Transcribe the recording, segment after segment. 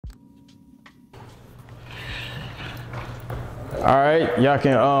All right, y'all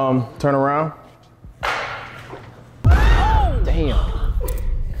can turn around. Damn.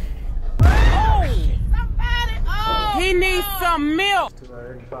 He needs some milk.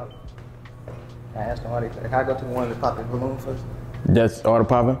 I asked him why they. Can I go to one of the popping balloon first? That's all the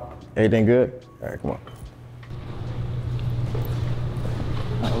popping? Everything good? All right, come on.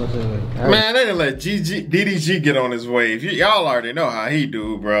 Man, they didn't let DDG get on his wave. Y'all already know how he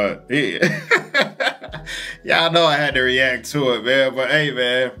do, bro. Y'all know I had to react to it, man. But hey,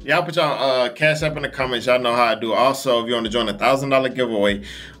 man, y'all put y'all cash up in the comments. Y'all know how I do. Also, if you want to join the $1,000 giveaway,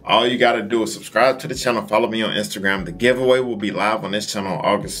 all you got to do is subscribe to the channel. Follow me on Instagram. The giveaway will be live on this channel on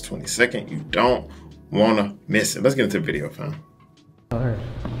August 22nd. You don't want to miss it. Let's get into the video, fam. Oh, hey.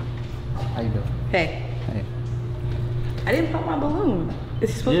 How you doing? Hey. Hey. I didn't pop my balloon. Is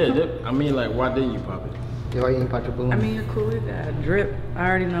he supposed to come? I mean, like, why didn't you pop it? Yeah, why you didn't pop your balloon? I mean, you're cool with that. Drip. I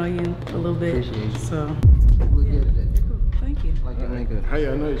already know you a little bit. Appreciate you. So. You look good today. You're cool. Thank you. Like that nigga. How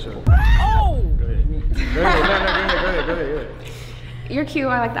y'all know each other? Oh! Go ahead. Go ahead. Go ahead. You're cute.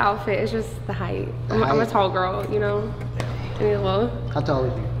 I like the outfit. It's just the height. I'm a tall girl, you know. I need a little. How tall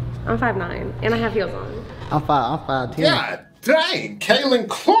is you? I'm 5'9", and I have heels on. I'm 5'10". God dang, Kaylin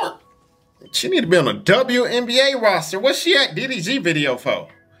Clark. She need to be on a WNBA roster. What's she at DDG video for?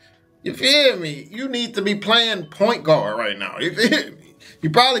 You feel me? You need to be playing point guard right now. You feel me? You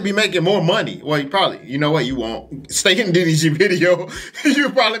probably be making more money. Well, you know what? You won't. Stay in DDG video. You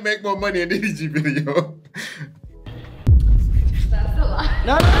probably make more money in DDG video. That's a lie.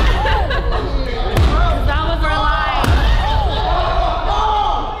 No. That was a lie.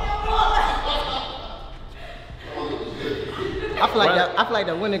 I feel like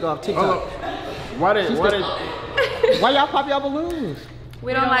that winner go off TikTok. Why Why y'all pop y'all balloons?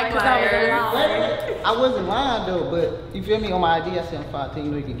 We don't like liars. I wasn't lying though, but you feel me? On my ID, I said I'm 5'10". You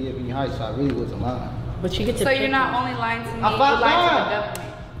know you can give me your height, so I really wasn't lying. But you get to. So you're not only lying to me, I'm you lied to 5'9". the government.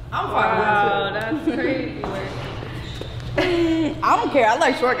 I'm 5'1". Wow, that's crazy. I don't care. I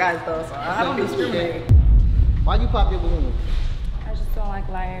like short guys though, so I don't discriminate. Why you pop your balloon? I just don't like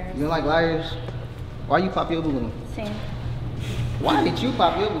liars. You don't like liars? Why you pop your balloon? Same. Why did you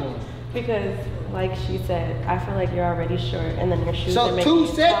pop your balloon? Because, like she said, I feel like you're already short, and then your shoes are So making 2 you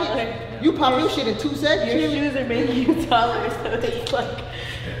seconds? taller. You pop your shit in 2 seconds? Your shoes are making you taller, so it's like,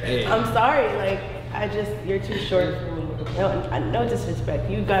 I'm sorry, like, you're too short for me. No disrespect.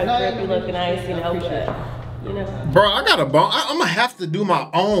 You got grip, you look nice, you know, but, you know. Bro, I got a bone. I'm gonna have to do my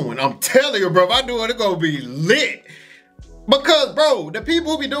own. I'm telling you, bro, if I do it, it's gonna be lit. Because, bro, the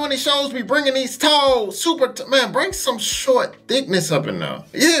people who be doing these shows be bringing these tall, man, bring some short thickness up in there.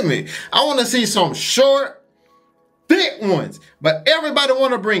 You hear me? I want to see some short, thick ones. But everybody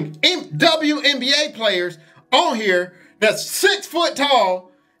want to bring WNBA players on here that's 6 foot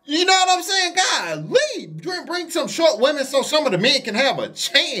tall. You know what I'm saying? Golly, bring some short women so some of the men can have a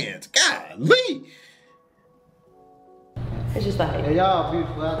chance. Golly. It's just like. Hey, y'all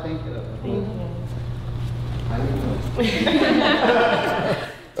beautiful, I think.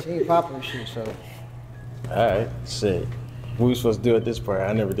 She ain't popping shit, so. Alright, shit. We were supposed to do it this part.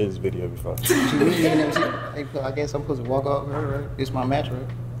 I never did this video before. Hey, I guess I'm supposed to walk off her, right? It's my match, right?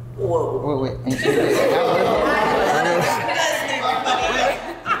 Whoa. Wait.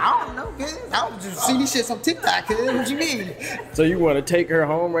 I don't know, kid. I was just see these shits on TikTok, kid. What you mean? So you want to take her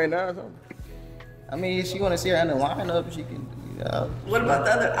home right now or something? I mean, if she want to see her in the lineup, she can. What about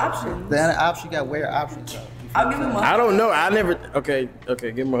the other options? The other option, you got wear options. I'll give him a. I don't know. I never. Okay,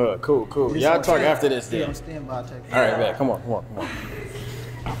 give him a hug. Cool. Y'all talk after this then. Yeah, I'm standby. All right, man. Come on.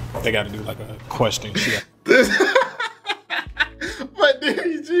 They got to do like a question. But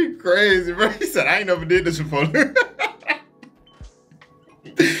DDG crazy, bro. He said, I ain't never did this before.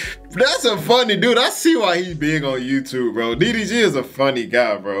 That's a funny dude. I see why he's big on YouTube, bro. DDG is a funny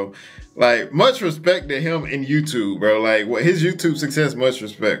guy, bro. Like, much respect to him in YouTube, bro. Like, his YouTube success, much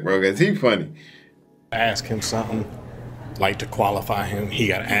respect, bro, because he's funny. Ask him something, like to qualify him. He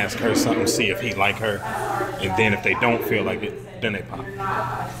got to ask her something, see if he like her. And then if they don't feel like it, then they pop.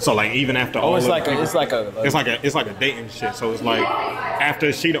 So like even after all it's of like the it's like a dating shit. So it's like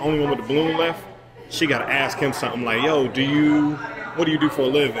after she the only one with the balloon left, she got to ask him something like, yo, what do you do for a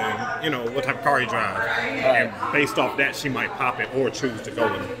living? You know, what type of car you drive? And based off that, she might pop it or choose to go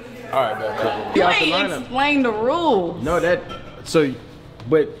with it. All right, man. You ain't explain the rules. No,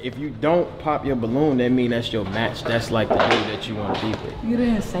 but if you don't pop your balloon, that mean that's your match. That's like the dude that you want to be with. You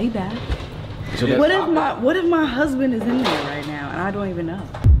didn't say that. So what if my husband is in there right now and I don't even know?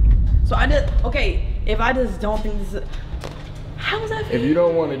 So if I just don't think this is, how is that fair? If you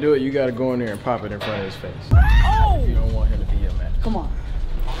don't want to do it, you got to go in there and pop it in front of his face. If you don't want him to be your match. Come on.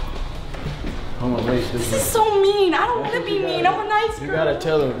 Hold on, wait. This is so mean. I don't want to be mean. I'm a nice girl. You gotta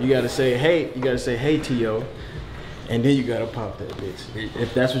tell him. You gotta say, hey. You gotta say, hey, T.O. And then you gotta pop that bitch.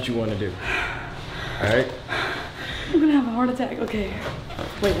 If that's what you want to do. All right. I'm gonna have a heart attack. Okay.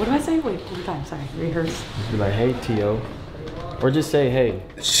 Wait, what do I say? Wait, one time. Sorry. Rehearse. Just be like, hey, T.O. Or just say, hey.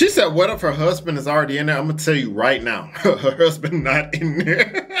 She said, what if her husband is already in there? I'm gonna tell you right now, her husband not in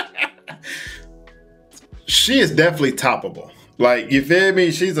there. She is definitely toppable. Like, you feel me?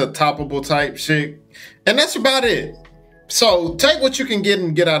 She's a toppable type chick. And that's about it. So take what you can get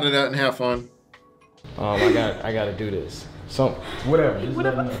and get out of that and have fun. I gotta do this. So whatever. Just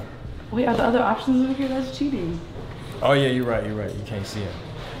let me know. Wait, are the other options in here? That's cheating. Oh yeah, you're right. You can't see him.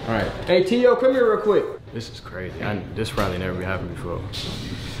 All right. Hey T.O., come here real quick. This is crazy. This probably never happened before.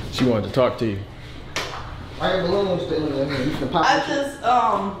 She wanted to talk to you. Why your balloons still in there? You can pop I it. just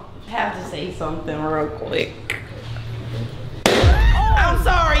have to say something real quick. I'm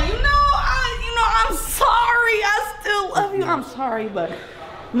sorry. I'm sorry. I still love you. I'm sorry, but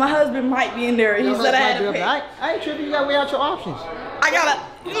my husband might be in there. He said I had to pick. I ain't tripping. You gotta weigh out your options. I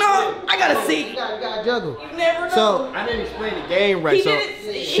gotta see. You gotta juggle. You never know. So I didn't explain the game right,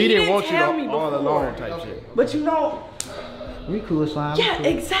 She didn't want you tell me all before. alone type shit. But you know, we cool slime. yeah, cool.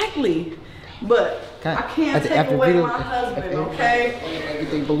 exactly. But I can't take away my husband, okay? Get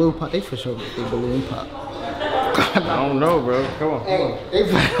they balloon pop. They for sure get they balloon pop. I don't know, bro. Come on. They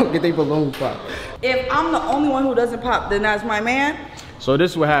get they balloon pop. If I'm the only one who doesn't pop, then that's my man. So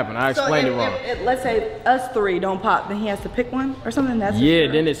this is what happened. I explained it wrong. If, let's say us three don't pop, then he has to pick one or something. That's Yeah,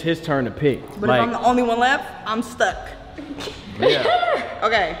 then it's his turn to pick. But if I'm the only one left, I'm stuck. Yeah.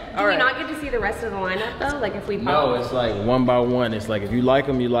 Okay. Do we not get to see the rest of the lineup though? Like if we pop? No, it's like one by one. It's like if you like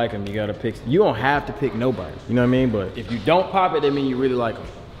them, you like them. You gotta pick. You don't have to pick nobody. You know what I mean? But if you don't pop it, that means you really like them,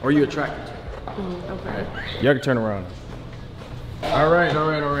 or you're attracted to them. Okay. Y'all can turn around. All right.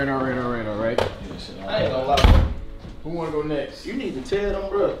 I ain't gonna lie. Who wanna go next? You need to tell them,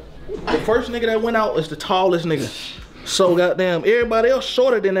 bro. The first nigga that went out is the tallest nigga. So goddamn, everybody else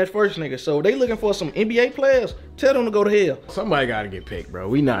shorter than that first nigga. So they looking for some NBA players. Tell them to go to hell. Somebody gotta get picked, bro.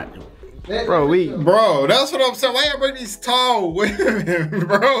 We not. Bro, that's what I'm saying. Why y'all bring these tall women,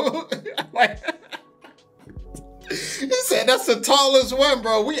 bro? Like, he said that's the tallest one,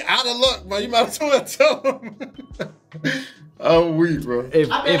 bro. We out of luck, bro. You might as well tell him. I'm weak, bro. If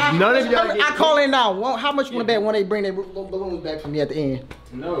none of y'all get I call in now. How much you want to bet when they bring their balloons back for me at the end?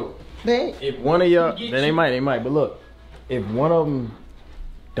 No. They If one of y'all, then they might. But look, if one of them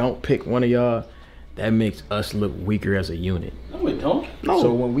don't pick one of y'all, that makes us look weaker as a unit. No, it don't. No.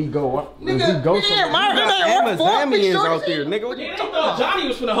 So when we go up, Nigga, Amazonians out there, nigga. What you talking about? Johnny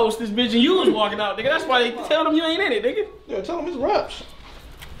was finna host this bitch and you was walking out, nigga. That's why they tell them you ain't in it, nigga. Yeah, tell them it's raps.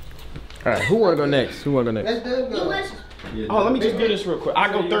 All right, who wanna go next? Let's do it. Oh, let me just do this real quick. I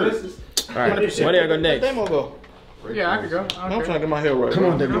go third. All right, where do I go next? Demo go. Yeah, I can go. I'm trying to get my hair right. Come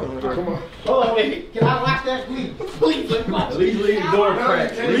on, David. Come on. Hold on, wait. Can I watch that, please? Please, leave the door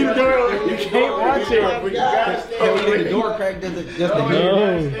cracked. Leave the door. You can't watch it. But you gotta stay. The door crack just to hear.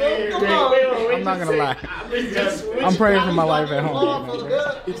 I'm not gonna lie. I'm praying for my life at home.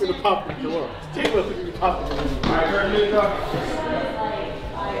 It's in the pop the door. Take a look at the pop the door.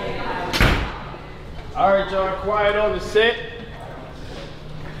 All right, y'all, quiet on the set.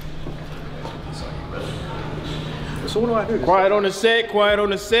 So what do I do? Quiet on the set, quiet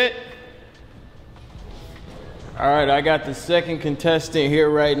on the set. All right, I got the second contestant here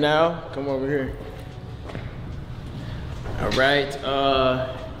right now. Come over here. All right,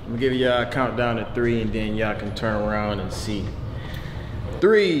 I'm gonna give y'all a countdown to 3 and then y'all can turn around and see.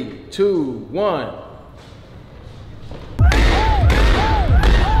 3, 2, 1.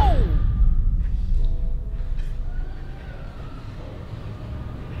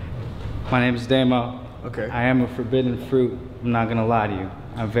 My name is Damo. Okay. I am a forbidden fruit. I'm not gonna lie to you.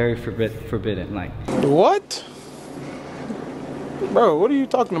 I'm very forbidden. Like, What? Bro, what are you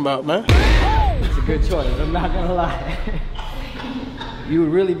talking about, man? it's a good choice. I'm not gonna lie. You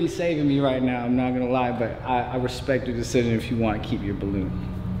would really be saving me right now. I'm not gonna lie, but I respect your decision if you want to keep your balloon.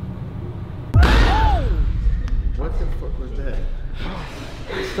 What the fuck was that?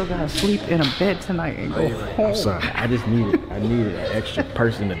 I still gotta sleep in a bed tonight and go home. I'm sorry. I needed an extra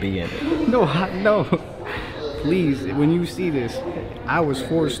person to be in it. No. Please, when you see this, I was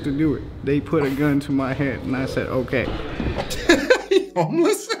forced to do it. They put a gun to my head and I said, okay.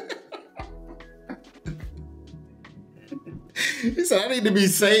 Homeless? He said, I need to be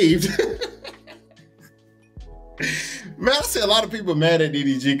saved. Man, I see a lot of people mad at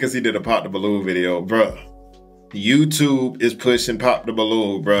DDG because he did a Pop the Balloon video, bruh. YouTube is pushing Pop the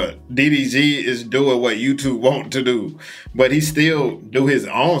Balloon, bro. DDG is doing what YouTube want to do, but he still do his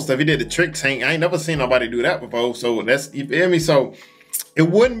own stuff. He did the trick tank. I ain't never seen nobody do that before. So that's, you feel me? So it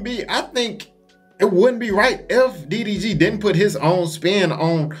wouldn't be, I think it wouldn't be right if DDG didn't put his own spin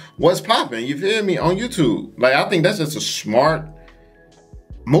on what's popping, you feel me, on YouTube. Like, I think that's just a smart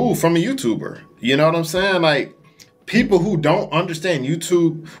move from a YouTuber. You know what I'm saying? Like, people who don't understand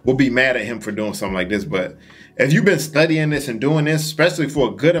YouTube will be mad at him for doing something like this. But if you've been studying this and doing this, especially for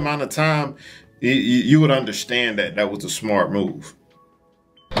a good amount of time, you would understand that that was a smart move.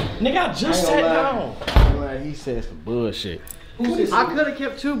 Nigga, I just sat down. He said some bullshit. I could have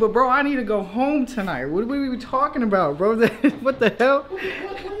kept 2, but bro, I need to go home tonight. What are we talking about, bro? What the hell?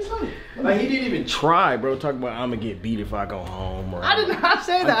 Like, he didn't even try, bro. Talking about I'm gonna get beat if I go home. Or I did not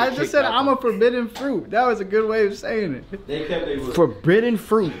say that. I just said I'm a forbidden fruit. That was a good way of saying it. They kept their forbidden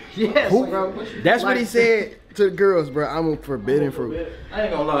fruit. Yes, bro. That's what he said to the girls, bro. I'm a forbidden fruit. I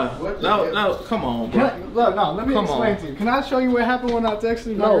ain't gonna lie. No, come on, bro. Look, no, let me explain to you. Can I show you what happened when I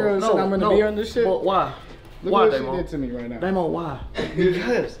texted my girl and said I'm gonna be on this shit? Well, why? Look what she did to me right now. Damo, why?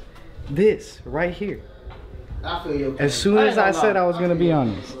 Because this right here. I feel you. As soon as I said I was gonna be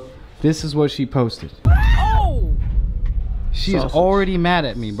on this is what she posted. Oh! She's already mad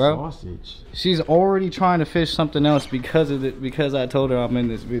at me, bro. Sausage. She's already trying to fish something else because of it, because I told her I'm in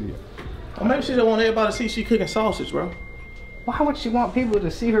this video. Or maybe she don't want everybody to see she cooking sausage, bro. Why would she want people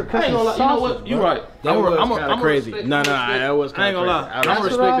to see her cooking I ain't gonna lie. sausage? You know what? You right. That was kind of crazy. respect- No, that was I ain't kind gonna of lie. crazy. I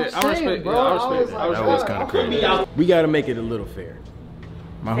respect it. I respect bro. it. I I was respect it. like, That was kind of crazy. We gotta make it a little fair.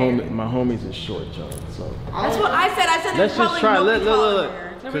 My homies is short, y'all. So That's what I said. I said let's just try. Look.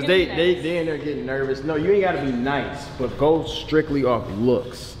 No, Because we're they gonna be in there getting nervous. No, you ain't gotta be nice, but go strictly off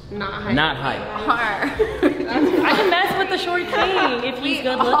looks. Not height. Not height. I can mess with the short king if he's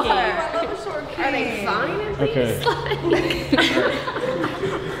good looking. I love a short king. Are they signing? Okay.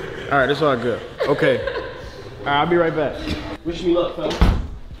 All right, that's all good. Okay. All right, I'll be right back. Wish me luck, fella.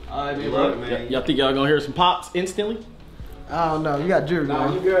 Alright, be luck, man. Y'all think y'all gonna hear some pops instantly? I don't know. You got jury,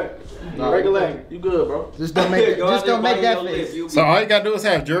 man. You good? Regular. You good, bro? Just don't make that face. So all you gotta do is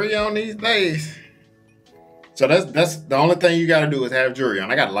have jury on these days. So that's the only thing you gotta do is have jury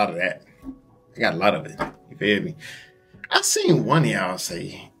on. I got a lot of that. I got a lot of it. You feel me? I seen one of y'all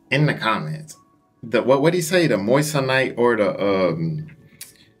say in the comments, what he say, the moissanite or the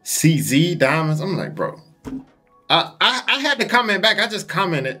CZ diamonds. I'm like, bro. I had to comment back. I just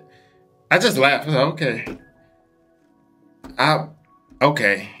commented. I just laughed. I was like, okay.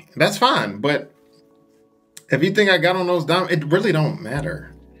 Okay. That's fine. But if you think I got on those diamonds, it really don't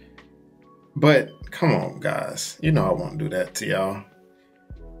matter. But come on, guys. You know I won't do that to y'all.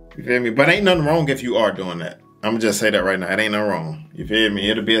 You feel me? But ain't nothing wrong if you are doing that. I'm gonna just say that right now. It ain't nothing wrong. You feel me?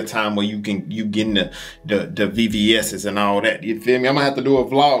 It'll be a time where you getting the VVS's and all that. You feel me? I'm gonna have to do a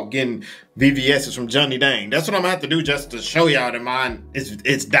vlog getting VVS's from Johnny Dang. That's what I'm gonna have to do just to show y'all that mine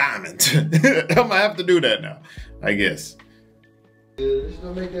it's diamonds. I'm gonna have to do that now, I guess. Just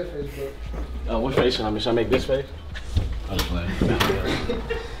don't make that face, bro. What face should I make? Should I make this face?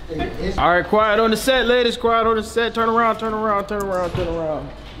 All right, quiet on the set, ladies. Quiet on the set. Turn around, turn around, turn around, turn around.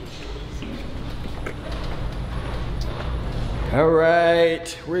 All right,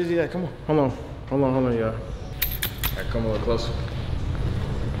 where is he at? Come on, hold on, y'all. All right, come a little closer.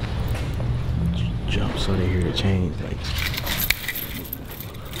 Jump so they hear the change,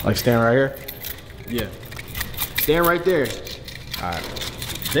 like stand right here. Yeah, stand right there. All right.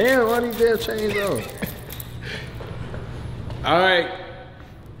 Damn, why these damn chains on? All right,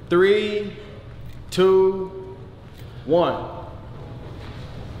 3, 2, 1.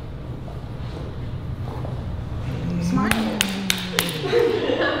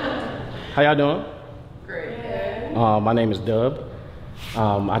 How y'all doing? Great. My name is Dub.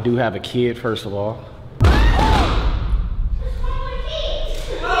 I do have a kid, first of all.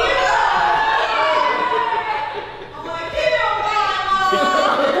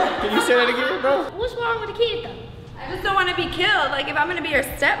 Can you say that again, bro? What's wrong with the kid though? I just don't want to be killed. Like if I'm gonna be your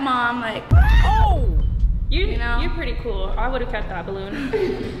stepmom, like You know? You're pretty cool. I would have kept that balloon.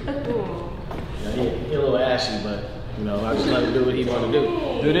 Yeah, he a little ashy, but you know, I just let him do what he want to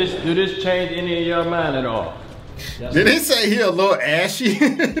do. Do this change any of your mind at all? Did he say he a little ashy?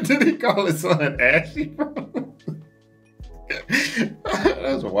 Did he call his son ashy, bro?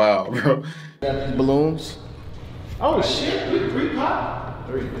 That's wild, bro. Balloons. Oh shit! 3 pop.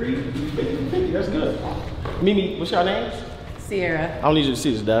 350. That's good. Mimi, what's your name? Sierra. I don't need you to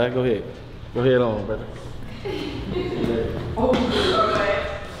see this, Dad. Go ahead. Go ahead on, brother.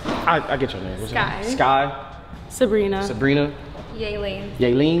 I get your name. What's your name? Sky. Sky. Sabrina. Sabrina. Yaylene.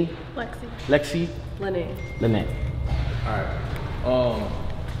 Yaylene. Lexi. Lexi. Lynette. Lynette. All right.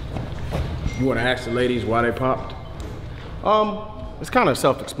 You want to ask the ladies why they popped? It's kind of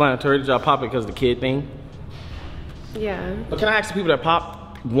self-explanatory. Did y'all pop it because of the kid thing? Yeah. But can I ask the people that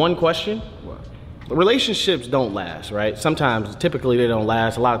popped one question? What? Relationships don't last, right? Sometimes, typically they don't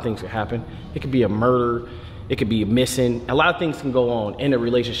last. A lot of things can happen. It could be a murder. It could be a missing. A lot of things can go on in a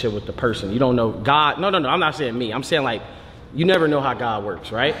relationship with the person. You don't know God. No, I'm not saying me. I'm saying like, you never know how God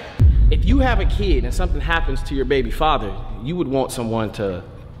works, right? If you have a kid and something happens to your baby father, you would want someone to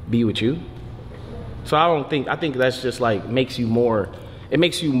be with you. So I think that's just like, it makes you more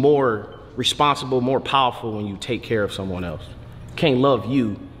responsible, more powerful when you take care of someone else. You can't love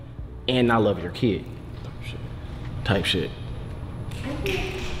you and not love your kid. Type shit. I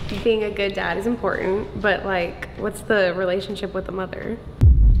think being a good dad is important, but like, what's the relationship with the mother?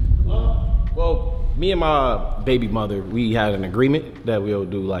 Well, me and my baby mother, we had an agreement that we'll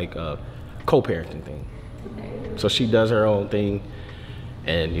do like a co-parenting thing. Okay. So she does her own thing,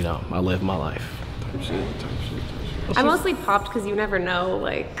 and you know, I live my life. Type shit. I mostly popped because you never know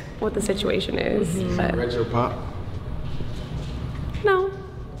like what the situation is. But Retro pop? no.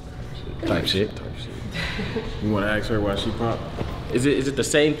 Type shit. You want to ask her why she popped? Is it the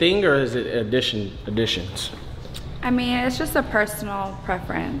same thing or is it additions? I mean, it's just a personal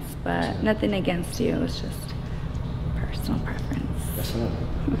preference, but nothing against you. It's just personal preference. That's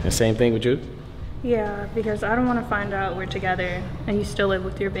right. The same thing with you? Yeah, because I don't want to find out we're together and you still live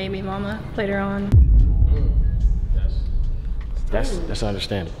with your baby mama later on. That's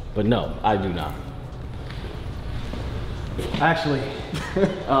understandable. But no, I do not. Actually,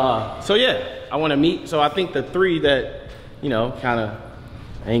 so yeah, I want to meet. So I think the three that, you know, kind of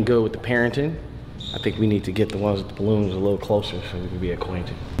ain't good with the parenting, I think we need to get the ones with the balloons a little closer so we can be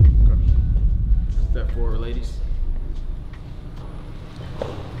acquainted. Step forward, ladies.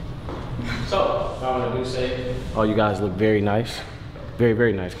 So, if I want to do say, oh, you guys look very nice. Very,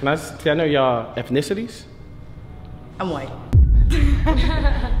 very nice. Can I know y'all ethnicities? I'm white.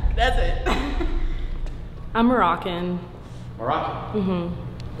 That's it. I'm Moroccan. Moroccan?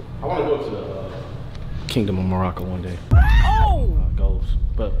 Mm-hmm. I want to go to the Kingdom of Morocco one day. Oh! Goals.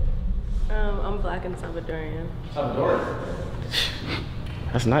 But I'm black and Salvadorian. Salvadorian?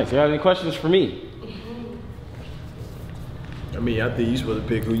 That's nice. You have any questions for me? I mean, I think you're supposed to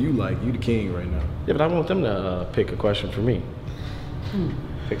pick who you like. You the king right now. Yeah, but I want them to pick a question for me.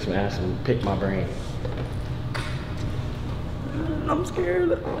 Pick some ass and pick my brain. I'm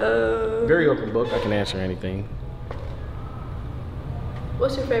scared. Very open book. I can answer anything.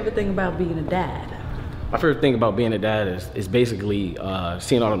 What's your favorite thing about being a dad? My favorite thing about being a dad is basically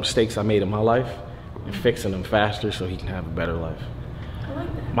seeing all the mistakes I made in my life and fixing them faster so he can have a better life. I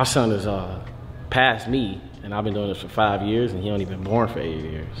like that. My son is past me, and I've been doing this for 5 years, and he only been born for 8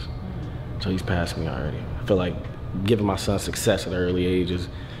 years. So he's past me already. I feel like giving my son success at an early age is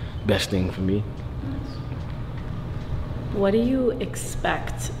the best thing for me. What do you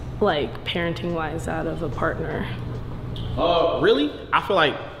expect, like, parenting-wise out of a partner? Really? I feel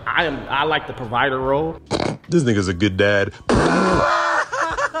like I like the provider role. This nigga's a good dad.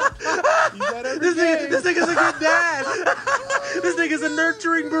 This nigga's a good dad. This nigga's a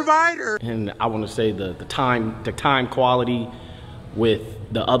nurturing provider. And I want to say the time quality with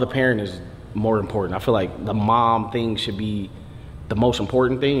the other parent is more important. I feel like the mom thing should be the most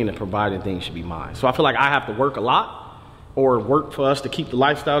important thing, and the providing thing should be mine. So I feel like I have to work a lot, or work for us to keep the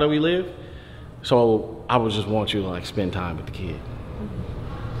lifestyle that we live. So I would just want you to like spend time with the kid.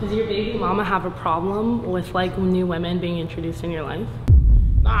 Does your baby mama have a problem with like new women being introduced in your life?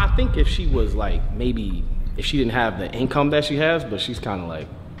 Nah, I think if she was like, maybe if she didn't have the income that she has, but she's kind of like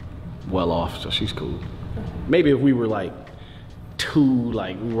well off, so she's cool. Maybe if we were like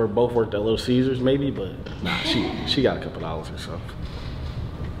we were both worked at Little Caesars maybe, but nah, she got a couple dollars herself.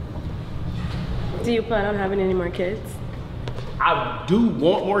 Do you plan on having any more kids? I do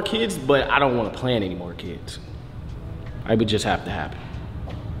want more kids, but I don't want to plan any more kids. It would just have to happen.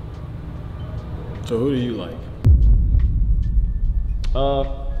 So who do you like?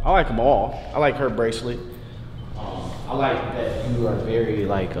 I like them all. I like her bracelet. I like that you are very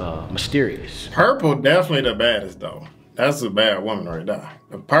like mysterious. Purple definitely the baddest though. That's a bad woman right there.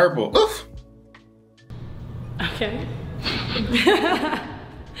 The purple, oof. Okay.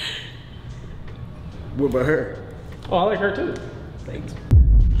 What about her? Oh, I like her too. Thanks.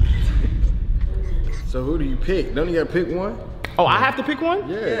 So who do you pick? Don't you gotta pick one? Oh, I have to pick one?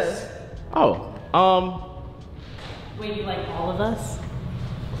 Yes. Oh, Wait, you like all of us?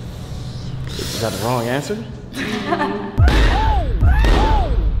 is that the wrong answer?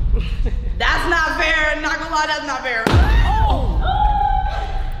 That's not fair. Not gonna lie, that's not fair.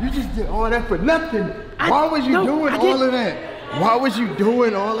 You just did all that for nothing. Why was you doing all of that? Why was you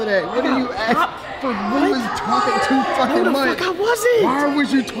doing all of that? What are you asking for? We was talking too fucking much. Fuck I wasn't. Why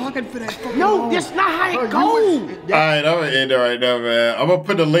was you talking for that fucking No, long? that's not how it goes. All right, I'm gonna end it right now, man. I'm gonna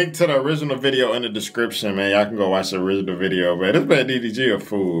put the link to the original video in the description, man. Y'all can go watch the original video, man. This man DDG a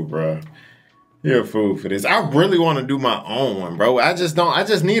fool, bro. You're a fool for this. I really want to do my own one, bro. I just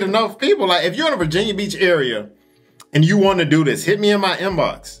need enough people. Like, if you're in the Virginia Beach area and you want to do this, hit me in my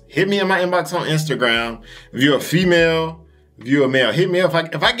inbox. Hit me in my inbox on Instagram. If you're a female, if you're a male, hit me up.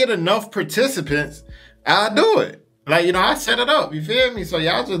 If I get enough participants, I'll do it. Like, you know, I set it up. You feel me? So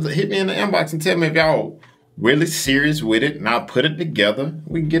y'all just hit me in the inbox and tell me if y'all really serious with it, and I'll put it together.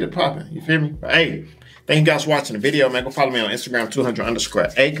 We can get it popping. You feel me? But, hey, thank you guys for watching the video, man. Go follow me on Instagram,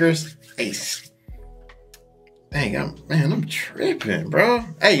 200_acres. Ace. Dang, I'm tripping, bro.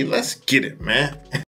 Hey, let's get it, man.